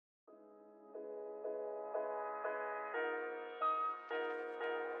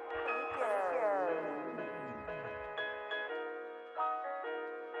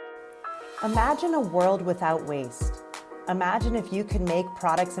Imagine a world without waste. Imagine if you could make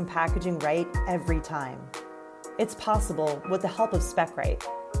products and packaging right every time. It's possible with the help of SpecRite,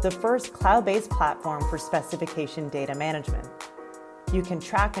 the first cloud-based platform for specification data management. You can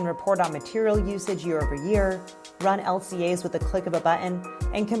track and report on material usage year over year, run LCAs with the click of a button,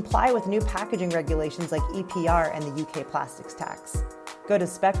 and comply with new packaging regulations like EPR and the UK plastics tax. Go to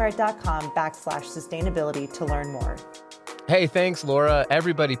specrite.com/sustainability to learn more. Hey, thanks, Laura.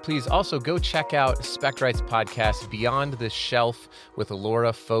 Everybody, please also go check out SpecRite's podcast, Beyond the Shelf, with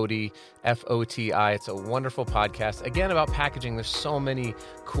Laura Foti, F-O-T-I. It's a wonderful podcast, again, about packaging. There's so many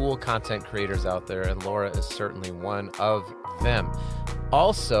cool content creators out there, and Laura is certainly one of them.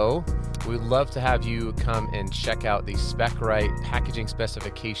 Also, we'd love to have you come and check out the SpecRite Packaging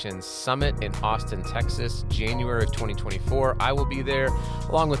Specifications Summit in Austin, Texas, January of 2024. I will be there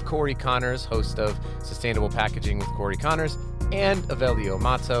along with Corey Connors, host of Sustainable Packaging with Corey Connors, and Avelio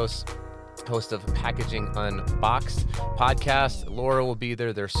Matos, host of Packaging Unboxed podcast. Laura will be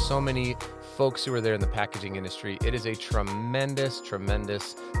there. There's so many folks who are there in the packaging industry. It is a tremendous,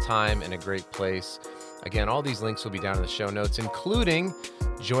 tremendous time and a great place. Again, all these links will be down in the show notes, including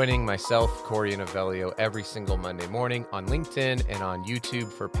joining myself, Corey, and Avelio every single Monday morning on LinkedIn and on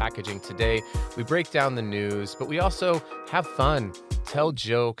YouTube for Packaging Today. We break down the news, but we also have fun, tell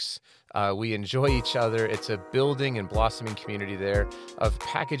jokes. We enjoy each other. It's a building and blossoming community there of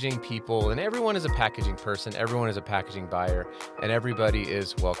packaging people, and everyone is a packaging person. Everyone is a packaging buyer, and everybody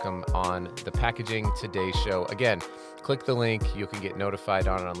is welcome on the Packaging Today show. Again, click the link. You can get notified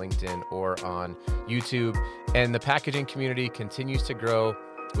on it on LinkedIn or on YouTube. And the packaging community continues to grow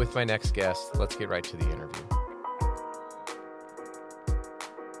with my next guest. Let's get right to the interview.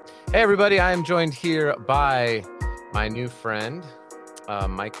 Hey, everybody. I am joined here by my new friend,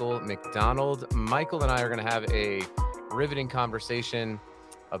 Michael McDonald. Michael and I are going to have a riveting conversation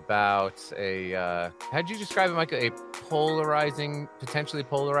about how'd you describe it, Michael? A potentially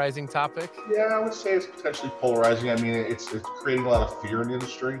polarizing topic? Yeah, I would say it's potentially polarizing. I mean, it's creating a lot of fear in the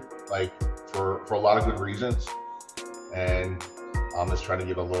industry, like for a lot of good reasons. And I'm just trying to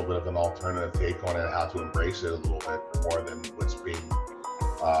give a little bit of an alternative take on it, how to embrace it a little bit more than what's being,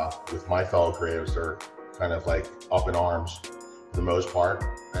 with my fellow creatives. They're kind of like up in arms for the most part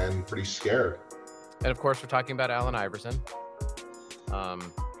and pretty scared. And of course, we're talking about Allen Iverson, one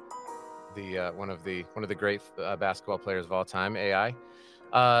of the great basketball players of all time, AI.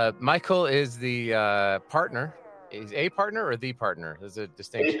 Michael is the partner. Is a partner or the partner? There's a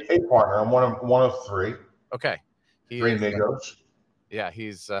distinction. A partner. I'm one of three. Okay. Three amigos. Yeah,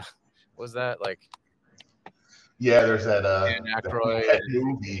 he's what was that like? Yeah, there's that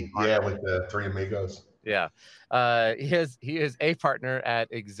movie. Yeah, with the Three Amigos. Yeah, he is a partner at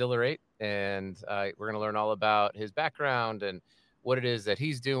Exhilarate, and we're going to learn all about his background and what it is that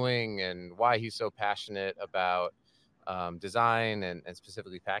he's doing and why he's so passionate about design and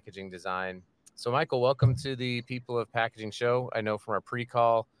specifically packaging design. So, Michael, welcome to the People of Packaging show. I know from our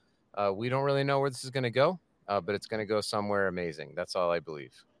pre-call, we don't really know where this is going to go, but it's going to go somewhere amazing. That's all I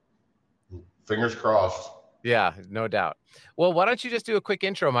believe. Fingers crossed. Yeah, no doubt. Well, why don't you just do a quick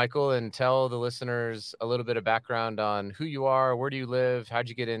intro, Michael, and tell the listeners a little bit of background on who you are, where do you live, how'd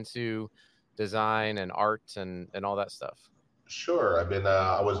you get into design and art and all that stuff? Sure. I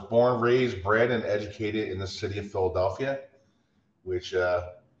was born, raised, bred, and educated in the city of Philadelphia, which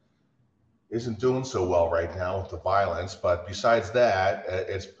isn't doing so well right now with the violence. But besides that,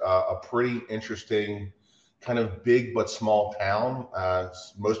 it's a pretty interesting kind of big but small town.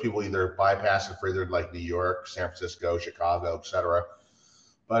 Most people either bypass it for either like New York, San Francisco, Chicago, etc.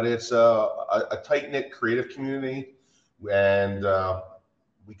 But it's a tight-knit creative community, and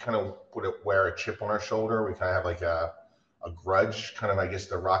we kind of wear a chip on our shoulder. We kind of have like a grudge, kind of, I guess,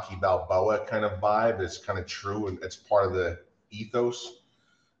 the Rocky Balboa kind of vibe. It's kind of true, and it's part of the ethos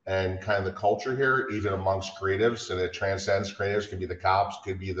and kind of the culture here, even amongst creatives, and it transcends creatives. Could be the cops,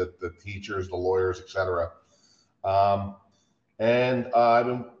 could be the teachers, the lawyers, etc.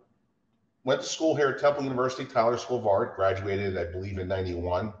 Went to school here at Temple University, Tyler School of Art, graduated, I believe, in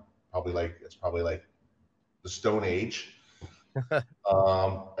 91. It's probably like the Stone Age. And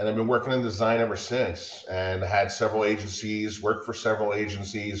I've been working in design ever since, and had several agencies, worked for several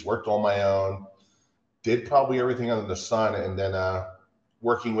agencies, worked on my own, did probably everything under the sun. And then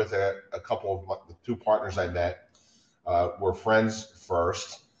working with a couple of the two partners I met, were friends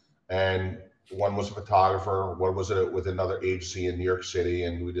first, and one was a photographer, one was with another agency in New York City,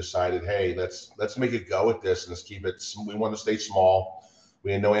 and we decided, hey, let's make a go at this, and let's keep it. We want to stay small.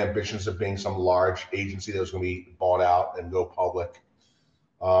 We had no ambitions of being some large agency that was going to be bought out and go public.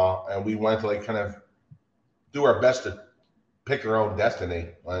 And we wanted to kind of do our best to pick our own destiny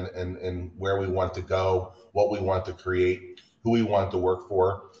and where we want to go, what we want to create, who we want to work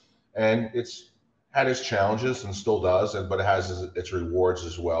for. And it's had its challenges and still does, but it has its rewards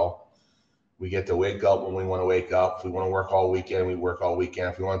as well. We get to wake up when we want to wake up. If we want to work all weekend, we work all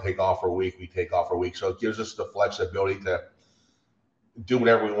weekend. If we want to take off for a week, we take off for a week. So it gives us the flexibility to do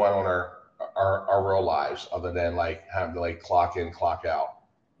whatever we want on our real lives, other than like having to like clock in, clock out.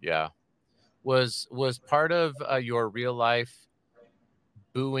 Yeah. Was part of your real life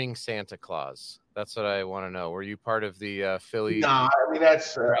booing Santa Claus? That's what I want to know. Were you part of the Philly? Nah, I mean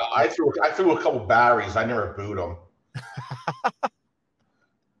that's I threw a couple batteries. I never booed them.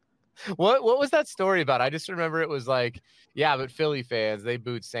 What was that story about? I just remember it was like, yeah, but Philly fans, they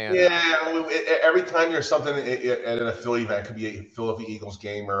booed Santa. Yeah, every time there's something at a Philly event, it could be a Philadelphia Eagles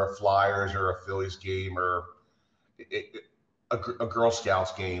game or a Flyers or a Phillies game or a Girl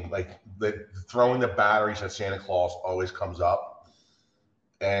Scouts game. Like throwing the batteries at Santa Claus always comes up.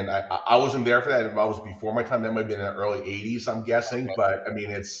 And I wasn't there for that. It was before my time. That might have been in the early 80s, I'm guessing. But, I mean,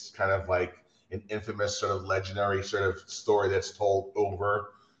 it's kind of like an infamous sort of legendary sort of story that's told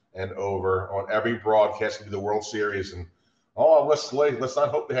over and over on every broadcast of the World Series. And let's not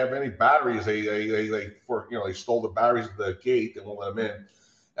hope they have any batteries. They stole the batteries at the gate and won't let them in.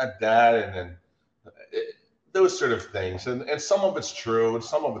 At that, and then those sort of things. And some of it's true and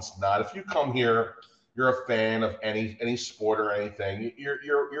some of it's not. If you come here, you're a fan of any sport or anything,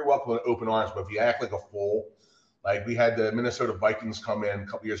 you're welcome to open arms. But if you act like a fool, like we had the Minnesota Vikings come in a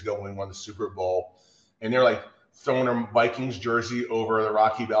couple years ago when we won the Super Bowl, and they're like throwing their Vikings jersey over the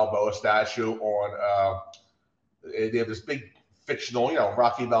Rocky Balboa statue on. They have this big fictional,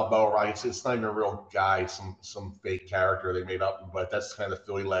 Rocky Balboa, right? It's not even a real guy, some fake character they made up, but that's kind of the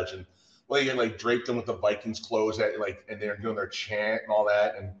Philly legend. Well, you like draped them with the Vikings clothes, and they're doing their chant and all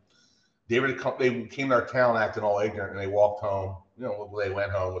that, and they came to our town acting all ignorant, and they walked home. They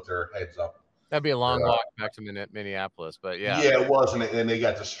went home with their heads up. That'd be a long walk back to Minneapolis, but yeah. Yeah, it was, and they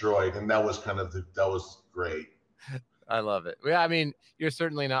got destroyed, and that was that was great. I love it. Yeah, I mean, you're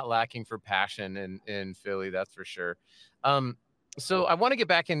certainly not lacking for passion in Philly, that's for sure. So I want to get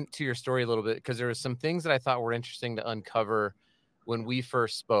back into your story a little bit because there were some things that I thought were interesting to uncover when we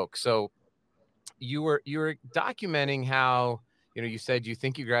first spoke. So you were documenting how, you said you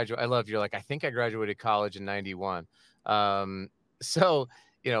think you graduated. I love you're like, I think I graduated college in 91. So,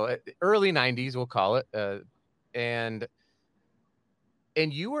 early 90s, we'll call it. And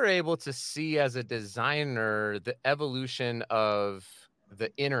you were able to see as a designer the evolution of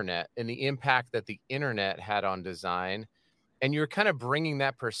the internet and the impact that the internet had on design. And you're kind of bringing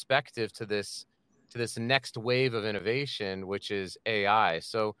that perspective to this next wave of innovation, which is AI.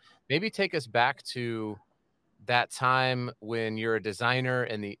 So maybe take us back to that time when you're a designer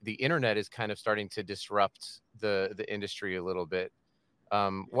and the internet is kind of starting to disrupt the industry a little bit.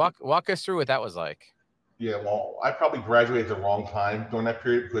 Walk us through what that was like. Yeah, well, I probably graduated at the wrong time during that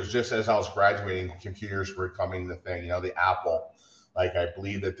period because just as I was graduating, computers were coming the thing, the Apple. Like I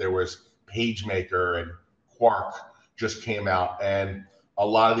believe that there was PageMaker and Quark just came out, and a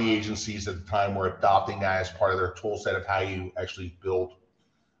lot of the agencies at the time were adopting that as part of their tool set of how you actually build,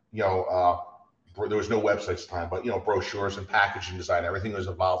 there was no websites at the time, but brochures and packaging design, everything was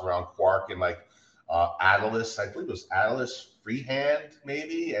evolved around Quark and like Atlas. I believe it was Atlas Freehand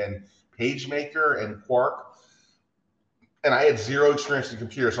maybe, and PageMaker and Quark. And I had zero experience in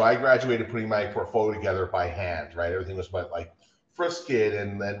computer, so I graduated putting my portfolio together by hand, right? Everything was by like Frisket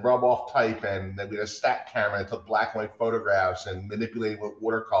and rub off type, and then we had a stack camera that took black and white photographs and manipulated with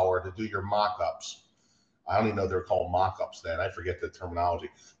watercolor to do your mock-ups. I don't even know they're called mock-ups then. I forget the terminology.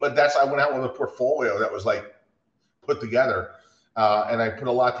 But I went out with a portfolio that was like put together. And I put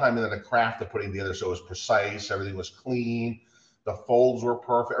a lot of time into the craft of putting together, so it was precise, everything was clean, the folds were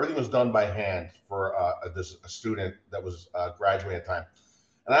perfect, everything was done by hand for a student that was graduating at the time.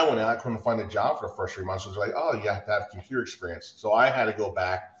 And I went out, I couldn't find a job for the first 3 months. It was like, oh, you have to have computer experience. So I had to go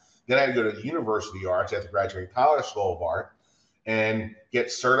back. Then I had to go to the University of Arts, I had to graduate College School of Art, and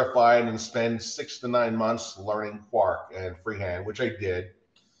get certified and spend 6 to 9 months learning Quark and freehand, which I did.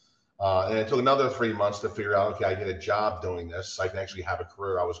 And it took another 3 months to figure out, okay, I get a job doing this. So I can actually have a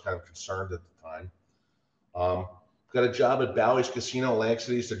career. I was kind of concerned at the time. Got a job at Bally's Casino in Atlantic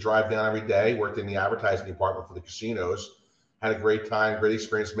City. Used to drive down every day, worked in the advertising department for the casinos. Had a great time, great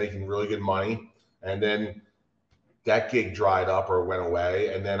experience, making really good money. And then that gig dried up or went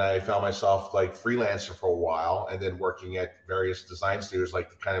away. And then I found myself like freelancer for a while and then working at various design studios, like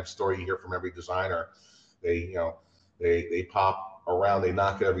the kind of story you hear from every designer. They pop around, they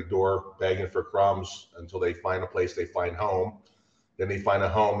knock at every door begging for crumbs until they find a place, they find home. Then they find a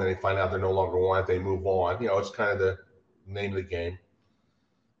home, then they find out they're no longer wanted, they move on. It's kind of the name of the game.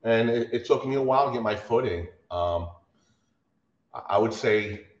 And it took me a while to get my footing. I would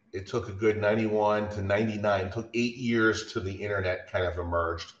say it took a good 91 to 99. It took 8 years till the internet kind of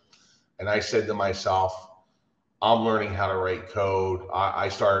emerged. And I said to myself, I'm learning how to write code. I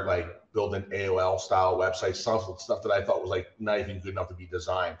started like building AOL style websites, stuff that I thought was like not even good enough to be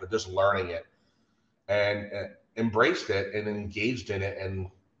designed, but just learning it and embraced it and engaged in it and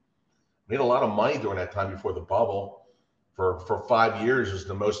made a lot of money during that time before the bubble. For 5 years is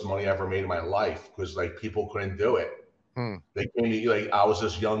the most money I ever made in my life because like people couldn't do it. They came to me like I was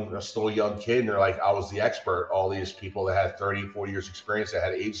this young, still a young kid, and they're like I was the expert. All these people that had 30, 40 years experience that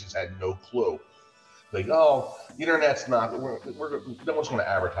had agencies had no clue. Like, oh, the internet's not. No one's going to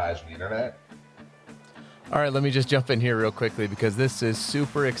advertise on the internet. All right, let me just jump in here real quickly because this is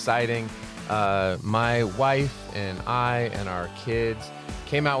super exciting. My wife and I and our kids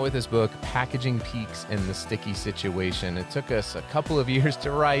came out with this book, Packaging Peaks in the Sticky Situation. It took us a couple of years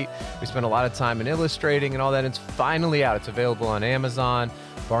to write. We spent a lot of time in illustrating and all that. It's finally out. It's available on Amazon,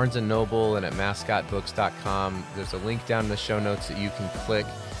 Barnes & Noble, and at mascotbooks.com. There's a link down in the show notes that you can click.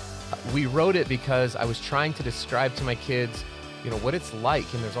 We wrote it because I was trying to describe to my kids, what it's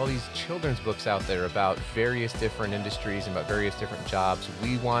like. And there's all these children's books out there about various different industries and about various different jobs.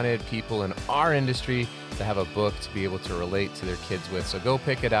 We wanted people in our industry to have a book to be able to relate to their kids with. So go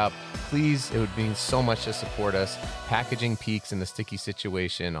pick it up. Please, it would mean so much to support us. Packaging Peaks in the Sticky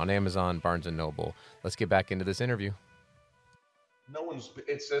Situation on Amazon, Barnes & Noble. Let's get back into this interview.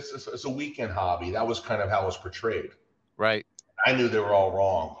 It's a weekend hobby. That was kind of how it was portrayed. Right. I knew they were all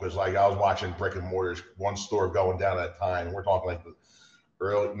wrong because like I was watching brick and mortars, one store going down at a time. We're talking like the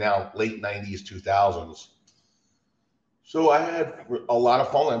late 90s, 2000s. So I had a lot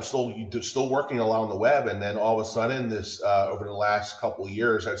of fun. I'm still working a lot on the web. And then all of a sudden this, over the last couple of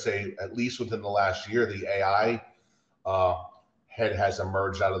years, I'd say at least within the last year, the AI head has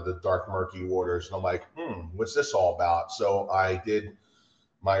emerged out of the dark, murky waters. And I'm like, what's this all about? So I did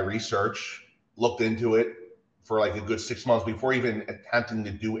my research, looked into it, for like a good 6 months before even attempting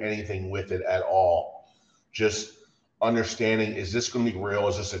to do anything with it at all. Just understanding, is this going to be real?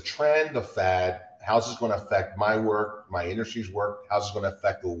 Is this a trend, a fad? How's this going to affect my work, my industry's work? How's this going to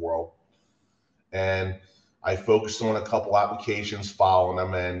affect the world? And I focused on a couple applications, following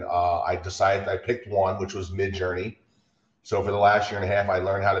them, and I picked one, which was Midjourney. So for the last year and a half, I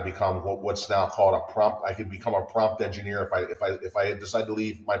learned how to become what's now called a prompt. I could become a prompt engineer if I decide to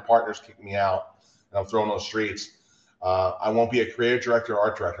leave. My partners kick me out and I'm throwing those streets. I won't be a creative director or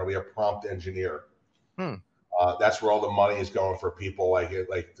art director. I'll be a prompt engineer. That's where all the money is going for people like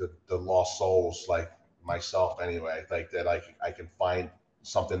the lost souls, like myself anyway. Like that, I can find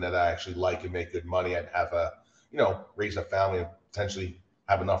something that I actually like and make good money and have raise a family and potentially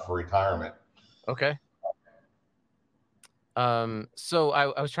have enough for retirement. Okay. So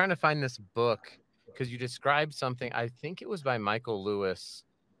I was trying to find this book because you described something. I think it was by Michael Lewis.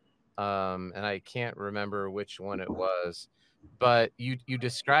 And I can't remember which one it was, but you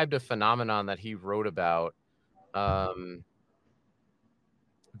described a phenomenon that he wrote about,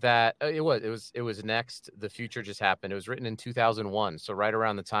 that it was next. The future just happened. It was written in 2001. So right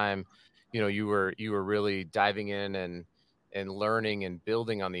around the time, you were really diving in and learning and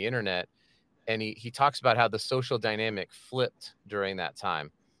building on the internet. And he talks about how the social dynamic flipped during that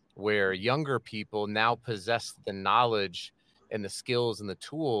time, where younger people now possess the knowledge and the skills and the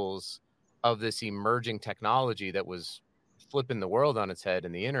tools of this emerging technology that was flipping the world on its head,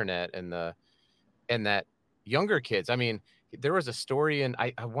 in the internet, and that younger kids. I mean, there was a story, and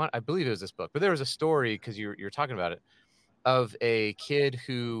I believe it was this book, but there was a story, because you're talking about it, of a kid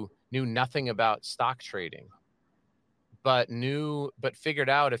who knew nothing about stock trading, but figured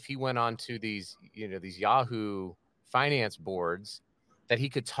out if he went on to these Yahoo finance boards that he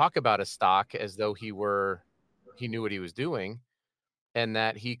could talk about a stock as though he knew what he was doing, and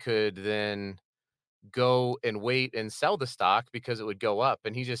that he could then go and wait and sell the stock because it would go up.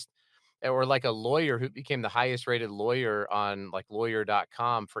 And or like a lawyer who became the highest rated lawyer on like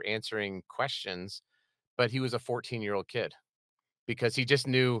lawyer.com for answering questions, but he was a 14-year-old kid because he just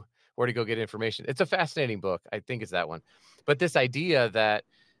knew where to go get information. It's a fascinating book. I think it's that one. But this idea that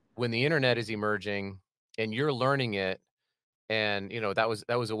when the internet is emerging and you're learning it, and that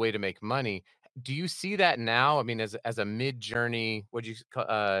was a way to make money. Do you see that now? I mean, as a Midjourney, what do you call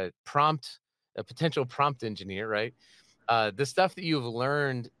a potential prompt engineer, right? The stuff that you've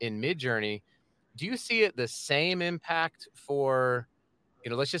learned in Midjourney, do you see it the same impact for,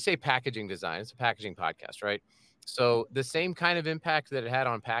 let's just say packaging design? It's a packaging podcast, right? So the same kind of impact that it had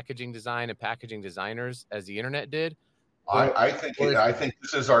on packaging design and packaging designers as the internet did, Well, well, I think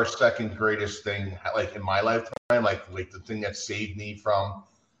this is our second greatest thing, like in my lifetime, like the thing that saved me from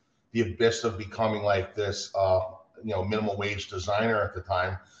the abyss of becoming like this, minimum wage designer at the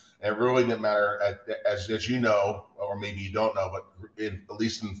time. And it really didn't matter, as you know, or maybe you don't know, but at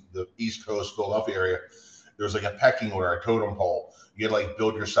least in the East Coast, Philadelphia area, there was like a pecking order, a totem pole. You had to like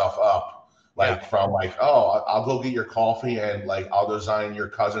build yourself up, yeah, like from like, oh, I'll go get your coffee and like I'll design your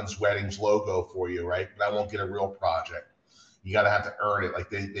cousin's wedding's logo for you, right? But I won't get a real project. You got to have to earn it.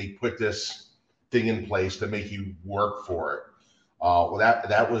 Like they put this thing in place to make you work for it. Well,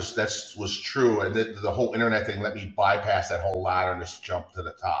 that was true, and the whole internet thing let me bypass that whole ladder and just jump to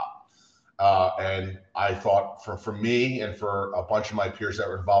the top. And I thought for me and for a bunch of my peers that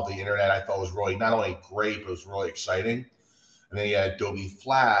were involved in the internet, I thought was really not only great, but it was really exciting. And then you had Adobe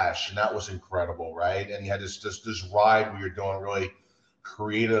Flash, and that was incredible, right? And you had this ride where you're doing really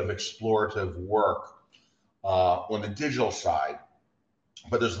creative, explorative work on the digital side.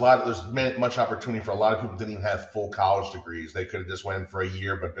 But there's much opportunity for a lot of people who didn't even have full college degrees. They could have just went in for a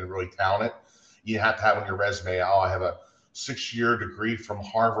year but been really talented. You have to have on your resume, oh, I have a 6-year degree from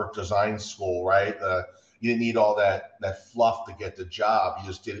Harvard Design School, right? You didn't need all that fluff to get the job. You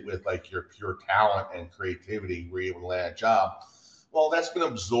just did it with like your pure talent and creativity where you able to land a job. Well, that's been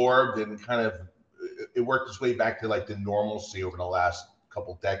absorbed and kind of it worked its way back to like the normalcy over the last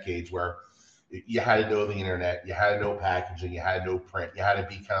couple decades where you had to know the internet, you had to know packaging, you had to know print, you had to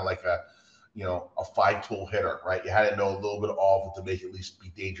be kind of like a 5-tool hitter, right? You had to know a little bit of all of it to make it at least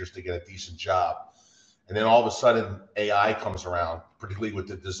be dangerous to get a decent job. And then all of a sudden AI comes around, particularly with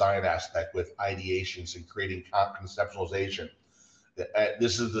the design aspect, with ideations and creating conceptualization.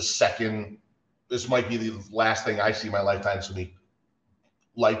 This is the second, this might be the last thing I see in my lifetime. It's going to be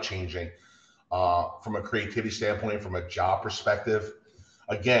life changing from a creativity standpoint, from a job perspective.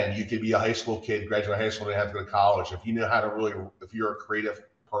 Again, you could be a high school kid, graduate high school, and have to go to college. If you know how to really, if you're a creative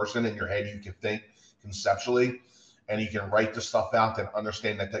person in your head, you can think conceptually and you can write the stuff out and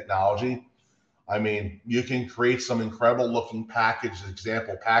understand the technology. I mean, you can create some incredible looking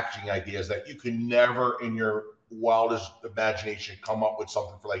example packaging ideas that you can never in your wildest imagination come up with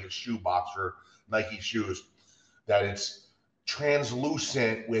something for like a shoe box or Nike shoes that it's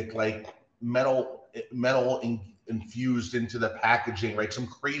translucent with like metal infused into the packaging, right? Some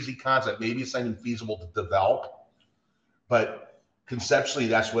crazy concept. Maybe it's not even feasible to develop, but conceptually,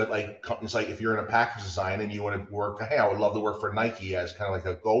 that's what like companies like if you're in a package design and you want to work, hey, I would love to work for Nike as kind of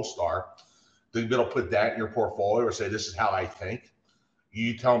like a gold star. They'll put that in your portfolio or say, this is how I think.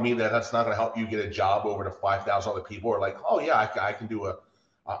 You tell me that that's not going to help you get a job over to 5,000 other people, or like, oh yeah, I can do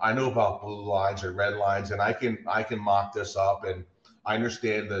I know about blue lines or red lines, and I can mock this up, and I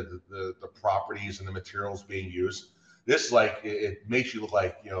understand the properties and the materials being used. This like it makes you look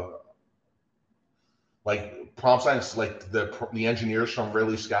like like prompt science, like the engineers from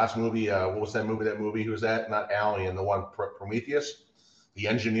Ridley Scott's movie. What was that movie? That movie who was that? Not Alien, the one Prometheus. The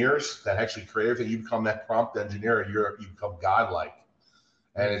engineers that actually create everything. You become that prompt engineer, and you become godlike.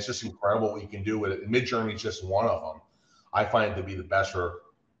 And it's just incredible what you can do with it. Midjourney is just one of them. I find it to be the best for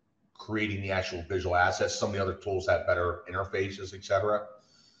creating the actual visual assets. Some of the other tools have better interfaces, etc.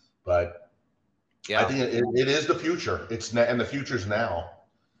 But yeah, I think it is the future. And the future's now.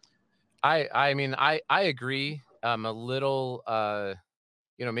 I mean, I agree. A little,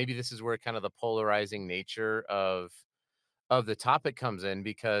 maybe this is where kind of the polarizing nature of the topic comes in,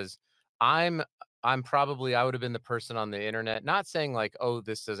 because I'm probably, I would have been the person on the internet, not saying like, oh,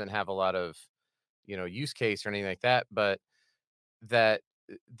 this doesn't have a lot of, use case or anything like that, but that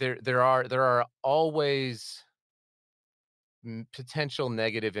there are always potential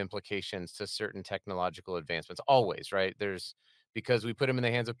negative implications to certain technological advancements. Always, right? Because we put them in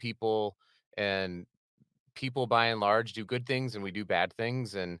the hands of people, and people by and large do good things and we do bad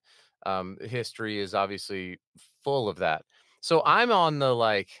things, and history is obviously full of that. So I'm on the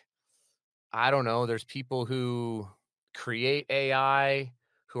like, I don't know, there's people who create AI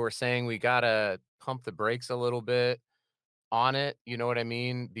who are saying we gotta pump the brakes a little bit on it, you know what I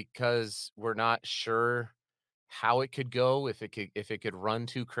mean? Because we're not sure how it could go, if it could run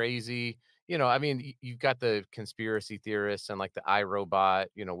too crazy. I mean, you've got the conspiracy theorists and like the iRobot,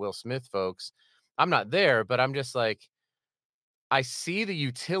 Will Smith folks. I'm not there, but I'm just like, I see the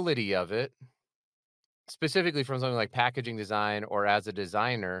utility of it, specifically from something like packaging design or as a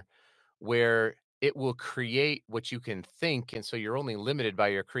designer, where it will create what you can think, and so you're only limited by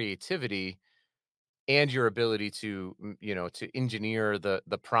your creativity and your ability to to engineer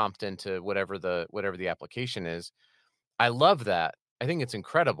the prompt into whatever the application is. I love that. I think it's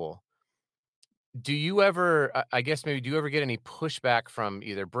incredible. Do you ever, I guess maybe, do you ever get any pushback from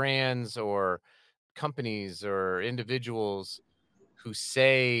either brands or companies or individuals who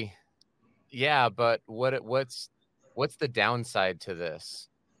say, yeah, but what's the downside to this?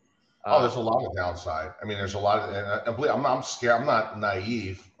 Oh, there's a lot of downside. I mean, there's a lot of, and I believe I'm scared. I'm not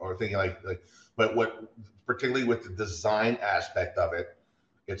naive or thinking like, but what, particularly with the design aspect of it,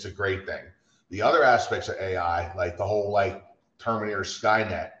 it's a great thing. The other aspects of AI, like the whole like Terminator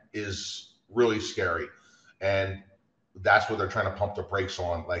Skynet, is really scary, and that's what they're trying to pump the brakes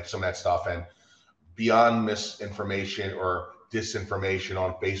on, like some of that stuff. And beyond misinformation or disinformation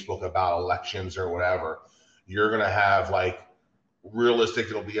on Facebook about elections or whatever, you're gonna have like realistic.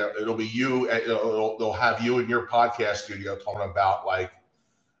 It'll be you. They'll have you in your podcast studio talking about like,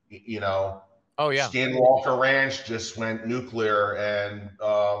 you know, Oh yeah. Skinwalker Ranch just went nuclear, and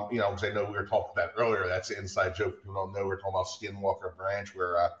because I know we were talking about it earlier. That's an inside joke. People don't know we're talking about Skinwalker Ranch,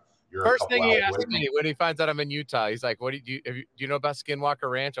 where you're a First couple thing he hours asked away from. me when he finds out I'm in Utah, he's like, "What do you know about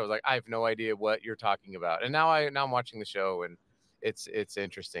Skinwalker Ranch?" I was like, "I have no idea what you're talking about." And now I'm watching the show, and it's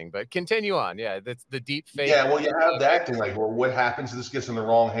interesting. But continue on. Yeah, that's the deep fake. Yeah, well, you have that thing like, well, what happens if this gets in the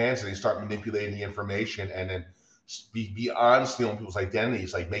wrong hands and they start manipulating the information and then beyond stealing people's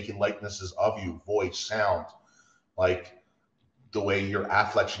identities, like making likenesses of you, voice, sound, like the way you're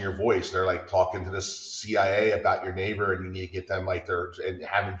afflecting your voice. They're like talking to the CIA about your neighbor, and you need to get them like and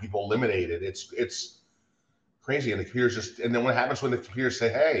having people eliminated. It's crazy, and the computers just. And then what happens when the computers say,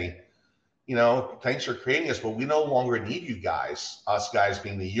 "Hey, thanks for creating us, but we no longer need you guys. Us guys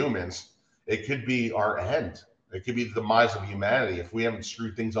being the humans. It could be our end. It could be the demise of humanity if we haven't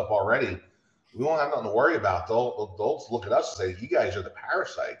screwed things up already." We won't have nothing to worry about. They'll look at us and say, "You guys are the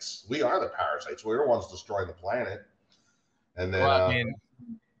parasites. We are the parasites. We're the ones destroying the planet." And then, Well, I mean,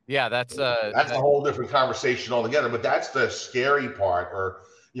 yeah, that's a whole different conversation altogether. But that's the scary part, where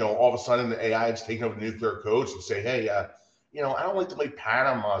all of a sudden the AI is taking over nuclear codes and say, "Hey, I don't like the way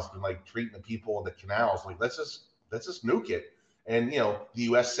Panama's been like treating the people in the canals. Like, let's just nuke it." And the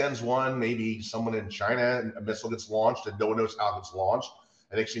U.S. sends one, maybe someone in China, and a missile gets launched, and no one knows how it gets launched.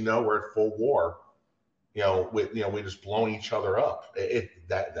 And next thing you know, we're at full war. We're just blowing each other up.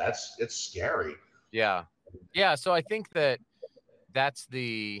 It's scary. Yeah. Yeah. So I think that's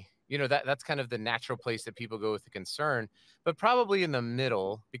that's kind of the natural place that people go with the concern, but probably in the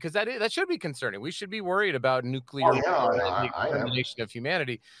middle, because that should be concerning. We should be worried about nuclear war and the extermination of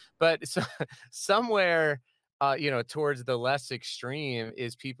humanity. But so, somewhere, towards the less extreme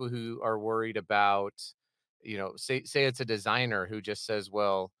is people who are worried about, say it's a designer who just says,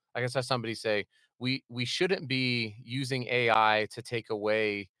 well, like I saw somebody say, we shouldn't be using AI to take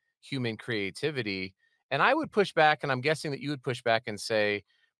away human creativity. And I would push back, and I'm guessing that you would push back and say,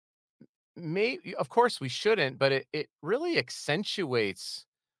 maybe, of course we shouldn't, but it really accentuates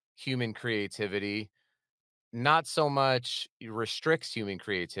human creativity, not so much restricts human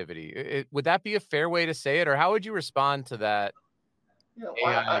creativity. Would that be a fair way to say it, or how would you respond to that?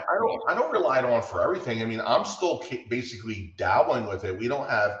 I don't rely on it for everything. I mean, I'm still basically dabbling with it. We don't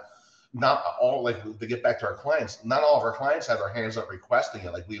have, not all, like, to get back to our clients, not all of our clients have their hands up requesting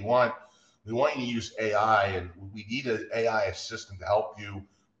it. Like, we want you to use AI, and we need an AI assistant to help you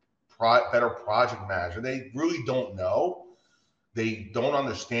better project manager. They really don't know. They don't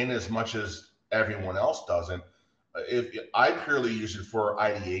understand it as much as everyone else doesn't. If I purely use it for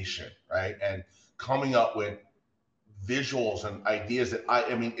ideation, right, and coming up with visuals and ideas that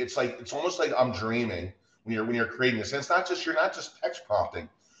I mean, it's almost like I'm dreaming when you're creating this. And you're not just text prompting.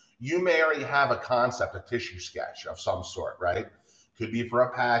 You may already have a concept, a tissue sketch of some sort, right? Could be for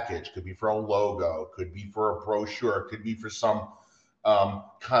a package, could be for a logo, could be for a brochure, could be for some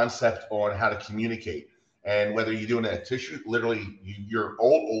concept on how to communicate. And whether you're doing a tissue, literally you're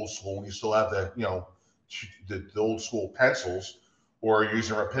old school, and you still have the old school pencils, or you're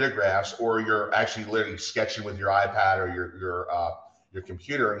using rapidographs, or you're actually literally sketching with your iPad or your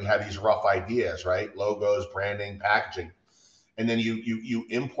computer, and you have these rough ideas, right? Logos, branding, packaging. And then you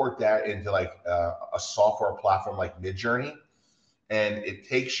import that into like a software platform like Midjourney, and it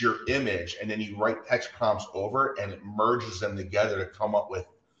takes your image, and then you write text prompts over, and it merges them together to come up with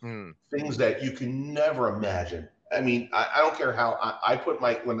things that you can never imagine. I mean, I don't care how I put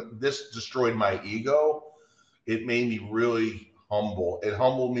when this destroyed my ego, it made me really humble. It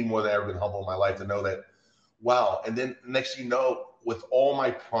humbled me more than I've ever been humbled in my life, to know that, wow. And then next thing you know, with all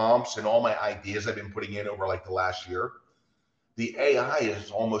my prompts and all my ideas I've been putting in over like the last year, the AI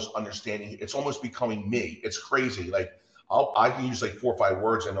is almost understanding. It's almost becoming me. It's crazy. Like, I can use like 4 or 5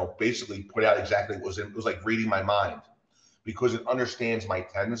 words, and it'll basically put out exactly what was in. It was like reading my mind, because it understands my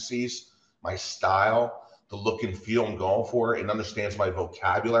tendencies, my style, the look and feel I'm going for. It understands my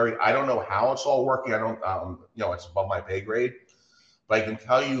vocabulary. I don't know how it's all working. I don't, it's above my pay grade, but I can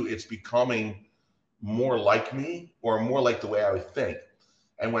tell you it's becoming more like me or more like the way I would think.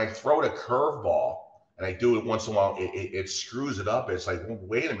 And when I throw it a curveball and I do it once in a while, it screws it up. It's like, well,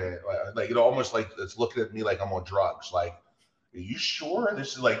 wait a minute, like it almost like it's looking at me like I'm on drugs. Like, are you sure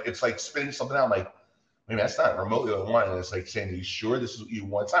this is like, it's like spitting something out like, maybe that's not remotely what I want. And it's like saying, are you sure this is what you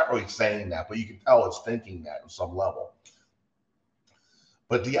want? It's not really saying that, but you can tell it's thinking that on some level.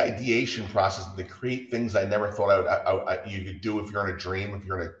 But the ideation process to create things I never thought you could do if you're in a dream, if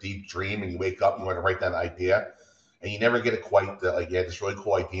you're in a deep dream and you wake up, you want to write that idea and you never get it quite like you had this really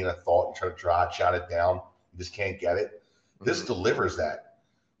cool idea and a thought, you try to jot it down, you just can't get it. This delivers that.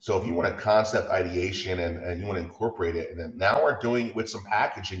 So if you want a concept ideation and you want to incorporate it, and then now we're doing it with some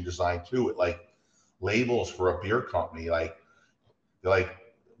packaging design too, with like labels for a beer company, like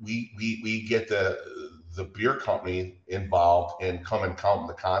we get the beer company involved and come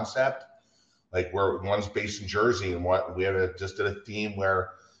the concept. Like one's based in Jersey and we have just did a theme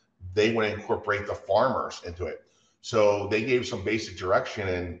where they want to incorporate the farmers into it. So they gave some basic direction,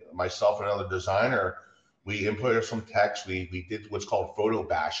 and myself and another designer, we inputted some text. We did what's called photo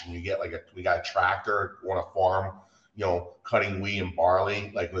bashing. You get we got a tractor on a farm, cutting wheat and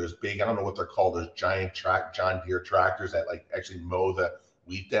barley. Like there's big, I don't know what they're called, those giant John Deere tractors that like actually mow the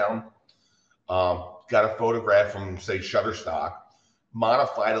wheat down. Got a photograph from, say, Shutterstock,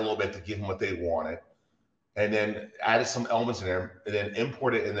 modified a little bit to give them what they wanted, and then added some elements in there, and then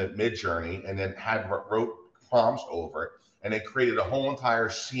imported it in the Mid-Journey, and then wrote prompts over it, and it created a whole entire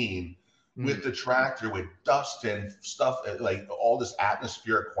scene with the tractor, with dust and stuff, like all this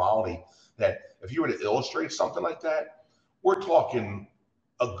atmospheric quality that if you were to illustrate something like that, we're talking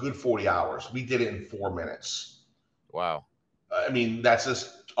a good 40 hours. We did it in 4 minutes. Wow. I mean, that's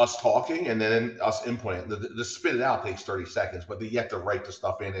just us talking and then us inputting. The spit it out takes 30 seconds, but you have to write the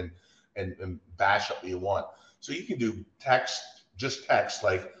stuff in and bash up what you want. So you can do just text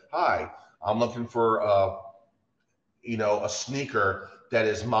like, hi, I'm looking for a sneaker that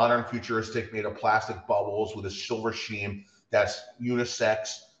is modern, futuristic, made of plastic bubbles with a silver sheen that's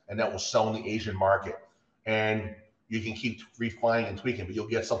unisex and that will sell in the Asian market. And you can keep refining and tweaking, but you'll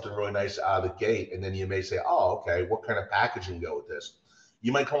get something really nice out of the gate. And then you may say, oh, okay, what kind of packaging go with this?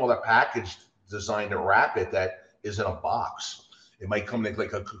 You might come with a package designed to wrap it that is in a box. It might come in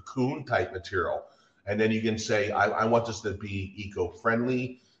like a cocoon type material. And then you can say, I want this to be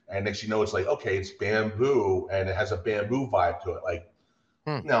eco-friendly. And next you know, it's like, okay, it's bamboo and it has a bamboo vibe to it. Like,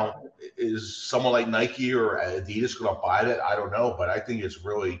 now, is someone like Nike or Adidas going to buy that? I don't know, but I think it's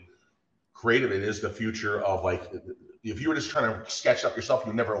really creative. It is the future of, like, if you were just trying to sketch up yourself,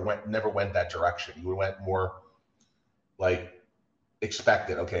 you never went that direction. You went more like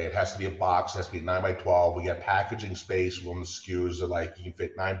expected. Okay, it has to be a box. It has to be 9 by 12. We get packaging space. When the SKUs are like, you can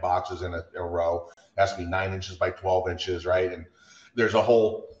fit 9 boxes in a row. It has to be 9 inches by 12 inches, right? And there's a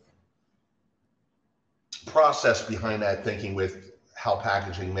whole process behind that thinking with how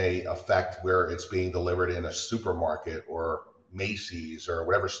packaging may affect where it's being delivered in a supermarket or Macy's or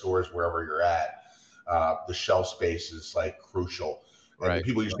whatever stores, wherever you're at. The shelf space is like crucial. And the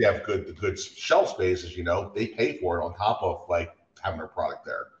people usually have the good shelf spaces, they pay for it on top of like having their product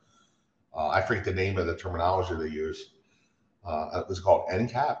there. I forget the name of the terminology they use. It was called end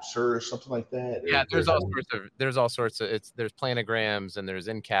caps or something like that. Yeah, there's all sorts of there's planograms and there's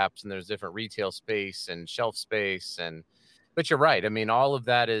end caps and there's different retail space and shelf space but you're right. I mean, all of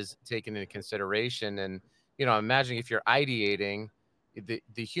that is taken into consideration. And, imagine if you're ideating,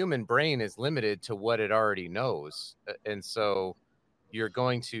 the human brain is limited to what it already knows. And so you're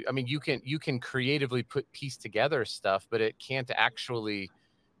going to, I mean, you can creatively piece together stuff, but it can't actually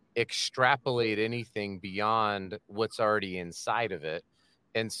extrapolate anything beyond what's already inside of it.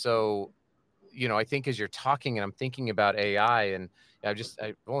 And so, I think as you're talking and I'm thinking about AI, and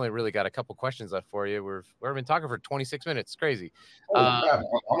I've only really got a couple questions left for you. We've been talking for 26 minutes. It's crazy. I'm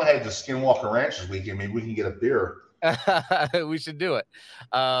gonna head to Skinwalker Ranch this weekend. Maybe we can get a beer. We should do it.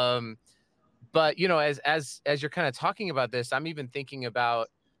 But as you're kind of talking about this, I'm even thinking about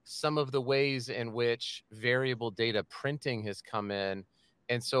some of the ways in which variable data printing has come in.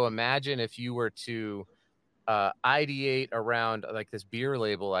 And so imagine if you were to ideate around like this beer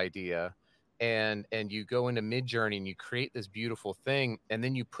label idea, and you go into Mid-Journey and you create this beautiful thing, and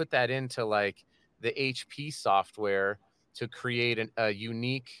then you put that into like the HP software to create a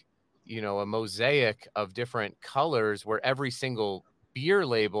unique, a mosaic of different colors where every single beer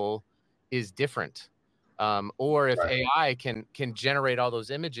label is different. Or if AI can generate all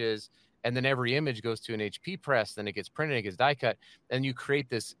those images, and then every image goes to an HP press, then it gets printed, it gets die cut, and you create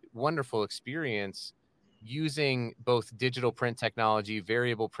this wonderful experience using both digital print technology,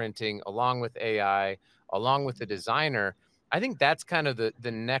 variable printing, along with AI, along with the designer. I think that's kind of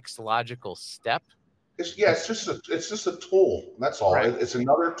the next logical step it's just a tool. That's all. Right. It's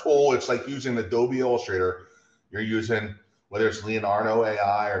another tool. It's like using Adobe Illustrator. You're using whether it's Leonardo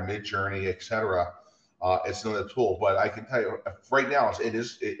AI or Midjourney, etc. It's another tool. But I can tell you right now,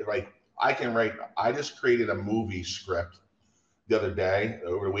 like I can write. I just created a movie script the other day.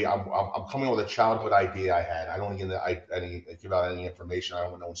 Over the week, I'm coming up with a childhood idea I had. I don't give out any information. I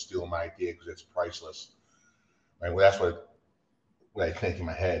don't want no one stealing my idea because it's priceless. Right? Well, that's what I think in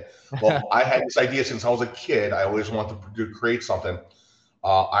my head. Well, I had this idea since I was a kid. I always wanted to create something.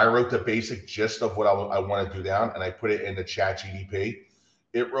 I wrote the basic gist of what I want to do down, and I put it into ChatGPT.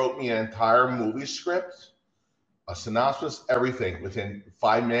 It wrote me an entire movie script, a synopsis, everything. Within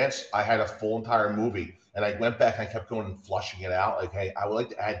 5 minutes, I had a full entire movie. And I went back and I kept going and flushing it out. Like, hey, I would like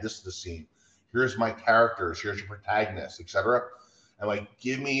to add this to the scene. Here's my characters. Here's your protagonist, etc. And like,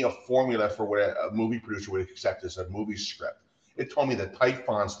 give me a formula for what a movie producer would accept as a movie script. It told me the type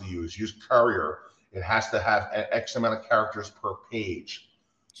fonts to use. Use Courier. It has to have an X amount of characters per page.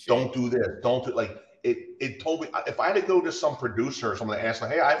 Don't do this. Don't do like it. It told me if I had to go to some producer or someone to ask,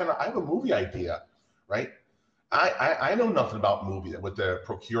 like, hey, I have a movie idea, right? I know nothing about movie, what the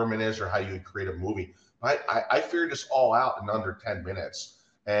procurement is or how you create a movie. I figured this all out in under 10 minutes.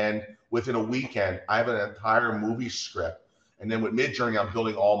 And within a weekend, I have an entire movie script. And then with Midjourney, I'm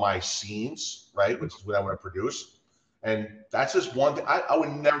building all my scenes, right? Which is what I want to produce. And that's just one thing. I would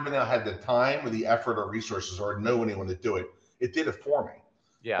never been able to have the time or the effort or resources or know anyone to do it. It did it for me.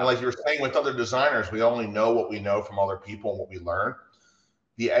 Yeah. And like you were saying with other designers, we only know what we know from other people and what we learn.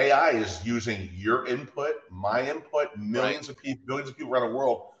 The AI is using your input, my input, millions of people around the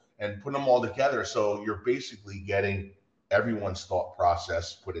world, and putting them all together. So you're basically getting everyone's thought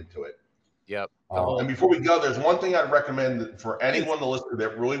process put into it. Yep. And before we go, there's one thing I'd recommend for anyone to listen to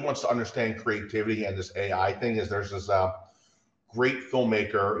that really wants to understand creativity and this AI thing is there's this great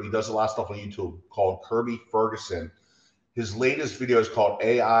filmmaker. He does a lot of stuff on YouTube called Kirby Ferguson. His latest video is called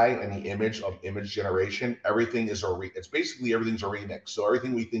AI and the Image of Image Generation. Everything's a remix. So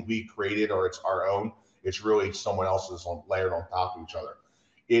everything we think we created or it's our own, it's really someone else's layered on top of each other.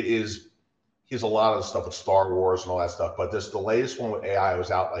 He has a lot of stuff with Star Wars and all that stuff, but the latest one with AI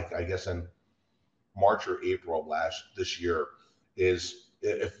was out like I guess in March or April of this year. Is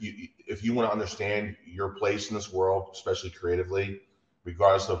if you want to understand your place in this world, especially creatively,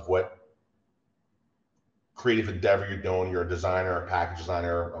 regardless of what creative endeavor you're doing, you're a designer, a package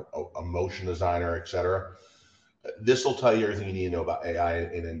designer, a motion designer, etc. This will tell you everything you need to know about AI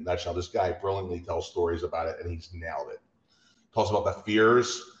in a nutshell. This guy brilliantly tells stories about it, and he's nailed it. Tells about the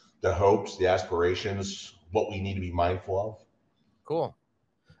fears, the hopes, the aspirations, what we need to be mindful of. Cool.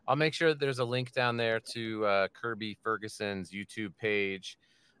 I'll make sure that there's a link down there to Kirby Ferguson's YouTube page.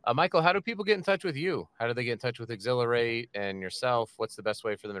 Michael, how do people get in touch with you? How do they get in touch with Exhilarate and yourself? What's the best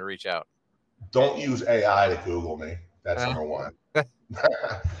way for them to reach out? Don't use AI to Google me. That's number one.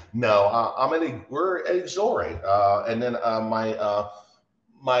 No, we're at Exhilarate. And then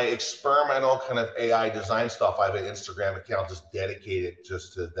my experimental kind of AI design stuff, I have an Instagram account just dedicated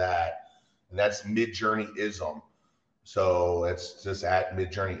just to that. And that's Midjourneyism. So it's just at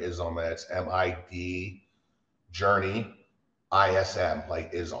Midjourneyism. That's MID Journey ISM, like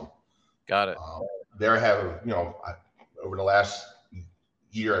ism. Got it. There I have, over the last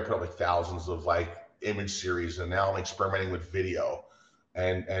year, I put up like thousands of like image series, and now I'm experimenting with video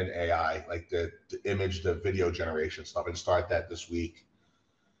and AI, like the video generation stuff. I start that this week.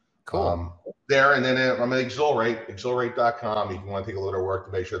 Cool. There, and then I'm at exhilarate.com. If you want to take a little work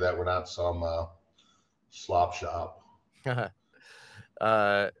to make sure that we're not some slop shop. Well,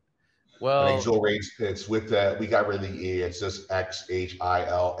 Exhilarate, it's with we got rid of the E. It's just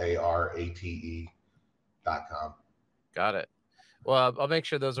XHILARATE.com. Got it. Well, I'll make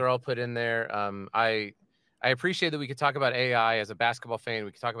sure those are all put in there. I appreciate that we could talk about AI as a basketball fan.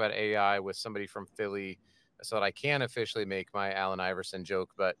 We could talk about AI with somebody from Philly so that I can officially make my Allen Iverson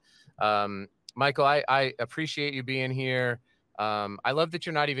joke. But Michael, I appreciate you being here. I love that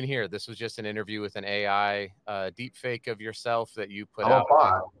you're not even here. This was just an interview with an AI deep fake of yourself that you put out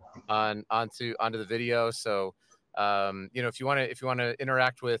onto the video. So, if you want to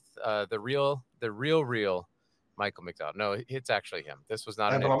interact with the real Michael McDonald. No, it's actually him. This was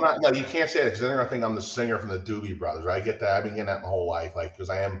not. But I'm not. No, you can't say it because they're gonna think I'm the singer from the Doobie Brothers. Right? I get that. I've been getting that my whole life, like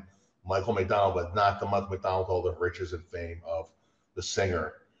because I am Michael McDonald, but not the Michael McDonald all the riches and fame of the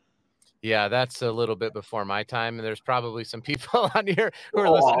singer. Yeah, that's a little bit before my time, and there's probably some people on here who are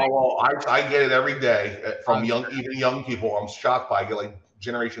listening. I get it every day from even young people. I'm shocked by. I get like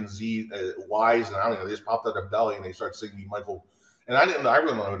Generation Z, Ys, and I don't know. They just popped out of their belly and they start singing Michael. And I really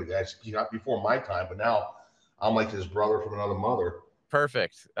don't know who the guy is. Before my time, but now I'm like his brother from another mother.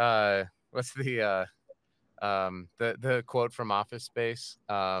 Perfect. What's the The quote from Office Space.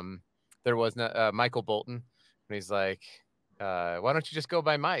 There was Michael Bolton, and he's like, "Why don't you just go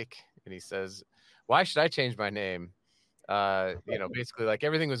by Mike?" And he says, "Why should I change my name?" Basically like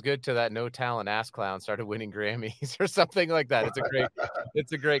everything was good till that no talent ass clown started winning Grammys or something like that.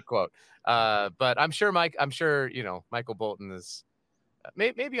 It's a great quote. But I'm sure Michael Bolton is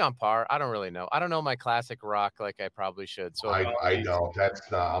maybe on par. I don't really know. I don't know my classic rock like I probably should. So I don't.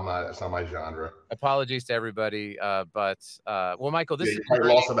 That's not my genre. apologies to everybody. Well, Michael, this Yeah, is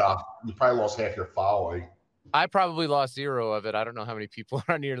you probably lost half your following. I probably lost 0 of it. I don't know how many people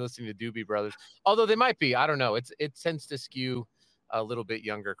are on here listening to Doobie Brothers, although they might be. I don't know. It tends to skew a little bit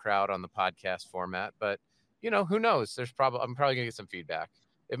younger crowd on the podcast format, but who knows? I'm probably gonna get some feedback.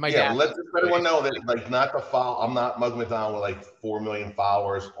 If my dad, let everyone know that I'm not Mug McDonald with like 4 million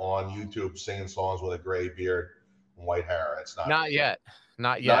followers on YouTube singing songs with a gray beard and white hair. It's not yet.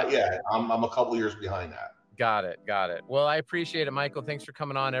 Not yet. I'm a couple years behind that. Got it. Well, I appreciate it, Michael. Thanks for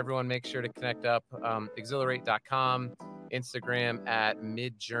coming on. Everyone, make sure to connect up. Exhilarate.com, Instagram at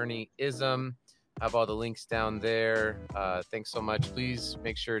midjourneyism. Have all the links down there. Thanks so much. Please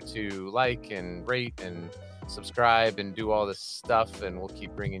make sure to like and rate and subscribe and do all this stuff, and we'll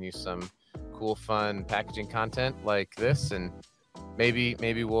keep bringing you some cool, fun packaging content like this. And maybe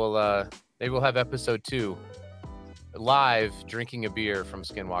we'll have episode 2. Live drinking a beer from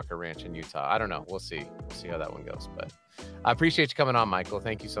Skinwalker Ranch in Utah. I don't know. We'll see how that one goes. But I appreciate you coming on, Michael.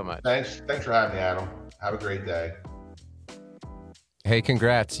 Thank you so much. Thanks for having me, Adam. Have a great day. Hey,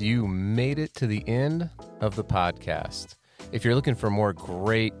 congrats. You made it to the end of the podcast. If you're looking for more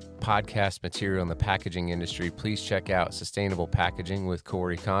great podcast material in the packaging industry, please check out Sustainable Packaging with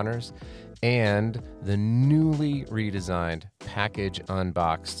Corey Connors and the newly redesigned Package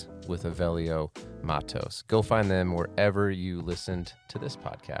Unboxed with Avelio Matos. Go find them wherever you listened to this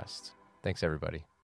podcast. Thanks, everybody.